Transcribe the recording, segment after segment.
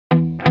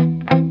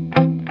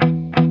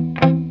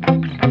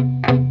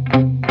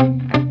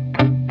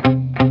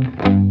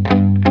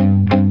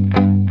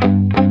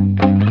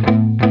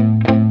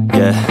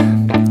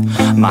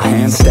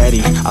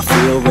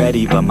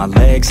my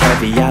legs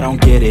heavy, I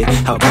don't get it.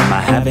 How come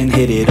I haven't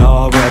hit it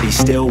already?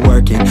 Still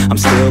working, I'm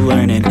still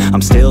learning,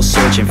 I'm still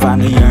searching,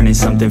 finally earning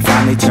something,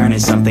 finally turning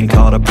something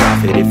called a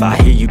profit. If I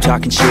hear you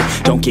talking shit,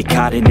 don't get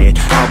caught in it.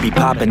 I'll be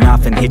popping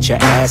off and hit your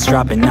ass,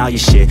 dropping all your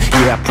shit.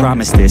 Yeah, I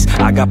promise this,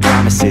 I got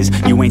promises.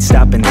 You ain't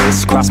stopping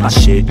this, cross my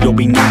shit, you'll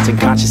be knocked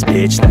unconscious,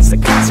 bitch. That's the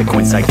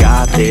consequence, I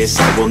got this,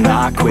 I will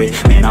not quit.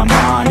 Man, I'm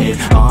on it,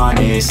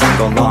 honest. I'm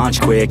gon'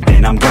 launch quick,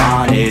 then I'm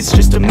gone. It's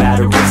just a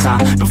matter of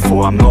time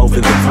before I'm over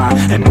the climb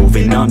and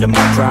moving under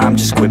my prime.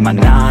 Just quit my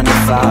 9 to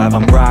 5,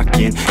 I'm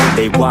rocking, and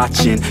they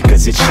watching,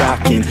 cause it's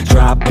shocking.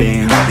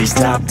 Dropping all these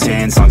top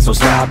 10 songs, no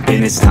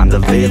stopping. It's time to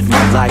live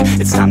my life,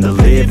 it's time to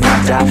live,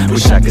 not die.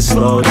 Wish I could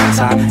slow down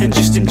time and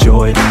just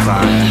enjoy the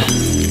climb.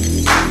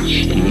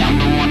 And I'm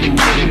the one to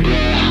get it, bro.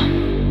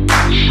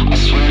 I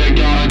swear to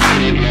God I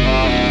get it,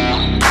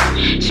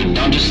 bro. So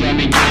don't just let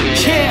me get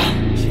it.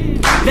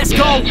 Yeah, let's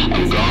go.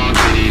 I'm gon'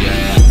 get it,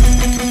 yeah.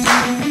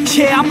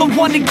 Yeah, I'm the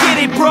one to get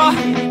it, bro.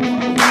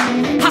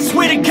 I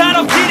swear to God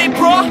I'll get it,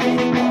 bro.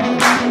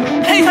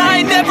 Hey, I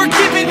ain't never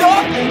giving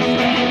up.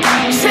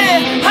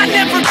 Yeah, I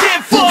never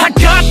give up. I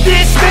got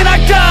this, man, I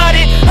got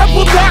it. I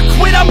will not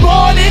quit, I'm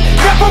on it.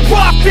 Never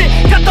off it.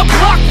 Got the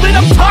block lit,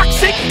 I'm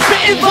toxic.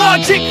 Spitting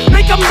logic,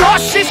 make them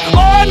nauseous.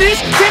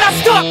 Honest, can I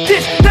stop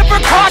this? Never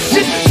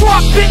cautious,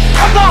 drop it.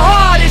 I'm the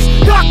hottest.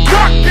 Knock,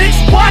 knock, bitch,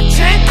 watch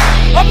it.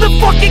 I'm the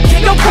fucking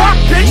king of rock,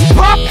 bitch.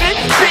 Profit,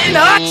 spitting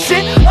hot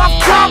shit. I'm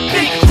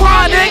topic,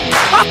 chronic.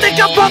 I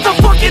think I'm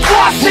motherfucking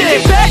lost it.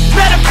 Take it back,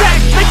 matter of fact,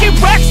 making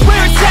racks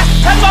where it's at.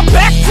 Have my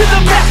back to the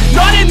mat,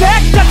 not an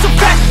act, that's a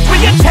fact. We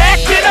attack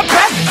in a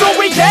back, don't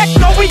react,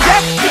 no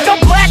react. Think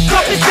I'm black,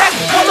 off his back,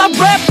 while I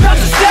rap,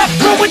 bounce a step.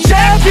 Throw a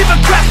jab, give a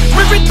crap.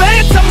 We're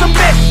advanced, I'm the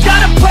man.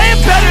 Got a plan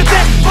better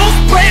than most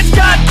brands.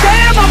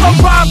 Goddamn, I'ma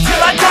rhyme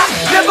till I die.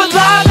 Never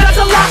lie, that's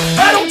a lie.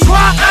 I don't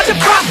try, I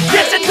defy.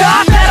 Get to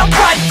die, that I'm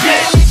right,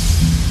 yeah.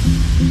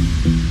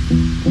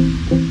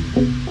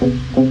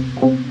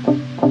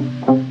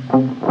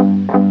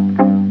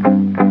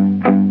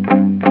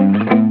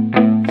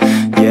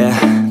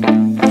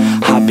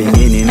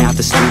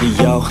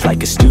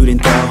 Like a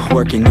student though,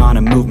 working on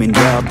a movement,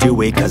 yeah, I'll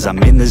do it cause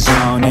I'm in the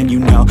zone. And you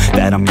know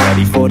that I'm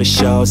ready for the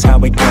shows. How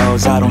it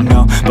goes, I don't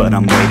know, but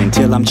I'm waiting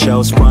till I'm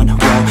chose. Front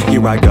row,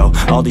 here I go.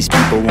 All these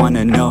people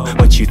wanna know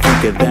what you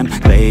think of them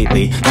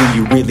lately. Do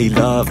you really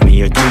love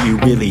me or do you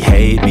really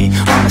hate me?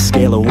 On a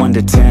scale of 1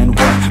 to 10,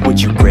 what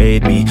would you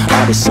grade me?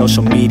 All this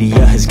social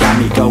media has got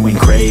me going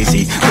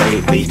crazy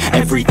lately.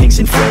 Everything's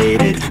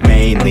inflated,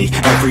 mainly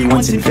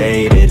everyone's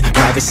invaded.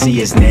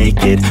 Privacy is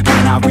naked,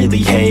 man, I really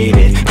hate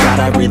it. God,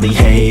 I really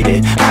hate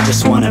it. I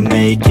just wanna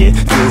make it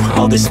through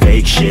all this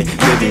fake shit.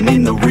 Living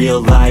in the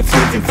real life,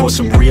 living for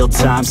some real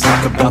times.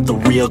 Talk about the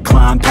real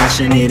climb,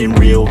 passionate in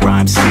real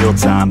rhymes. Steal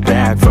time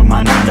back from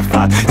my 9 to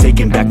 5,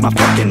 taking back my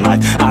fucking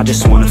life. I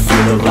just wanna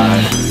feel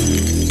alive.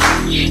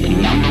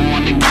 And I'm the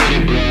one to get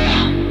it,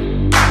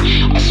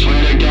 bro. I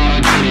swear to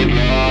God I get it,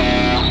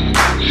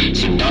 bro.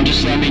 So don't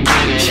just let me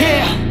get it.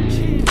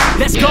 Yeah,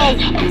 let's go.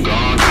 I'm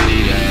gon' get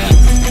it, yeah.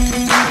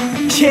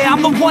 Yeah,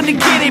 I'm the one to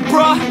get it,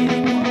 bro.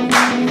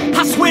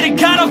 I swear to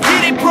God I'll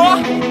get it,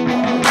 bro.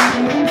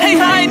 Hey,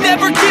 I ain't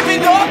never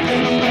giving up.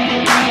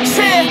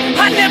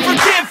 Yeah, I never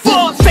give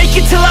up. Fake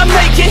it till I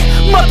make it.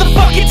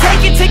 Motherfucking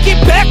take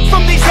it back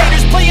from these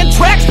haters. Playing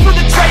tracks for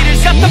the traitors.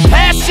 Got the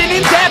passion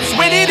in depths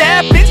when it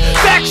happens.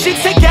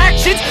 Factions take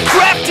actions,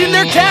 drafting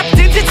their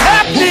captains. It's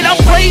happening, I'm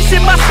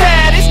raising my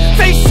status,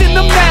 facing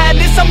the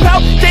madness. I'm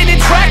out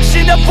gaining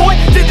traction, avoid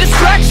the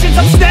distractions.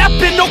 I'm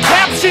snapping, no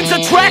captions,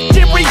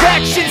 attracting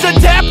reactions.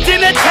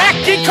 Adapting,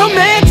 attacking,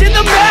 commanding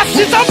the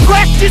masses. I'm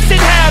practicing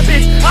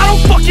habits, I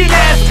don't fucking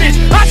ask bitch,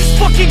 I just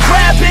fucking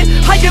grab it.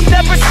 I am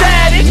never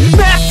static,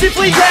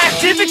 massively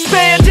active,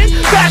 expanding,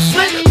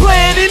 backslid,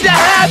 planning to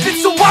have it.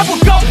 So I will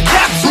go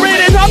capture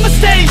it and I'ma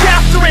stay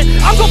after it.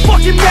 I'm gonna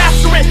fucking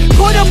master it,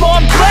 put them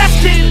on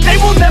blast it. They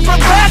will never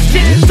last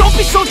it, don't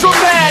be so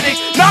dramatic.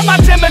 Not my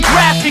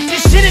demographic,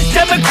 this shit is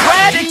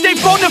democratic. They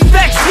vote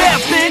NEFFEX, yeah,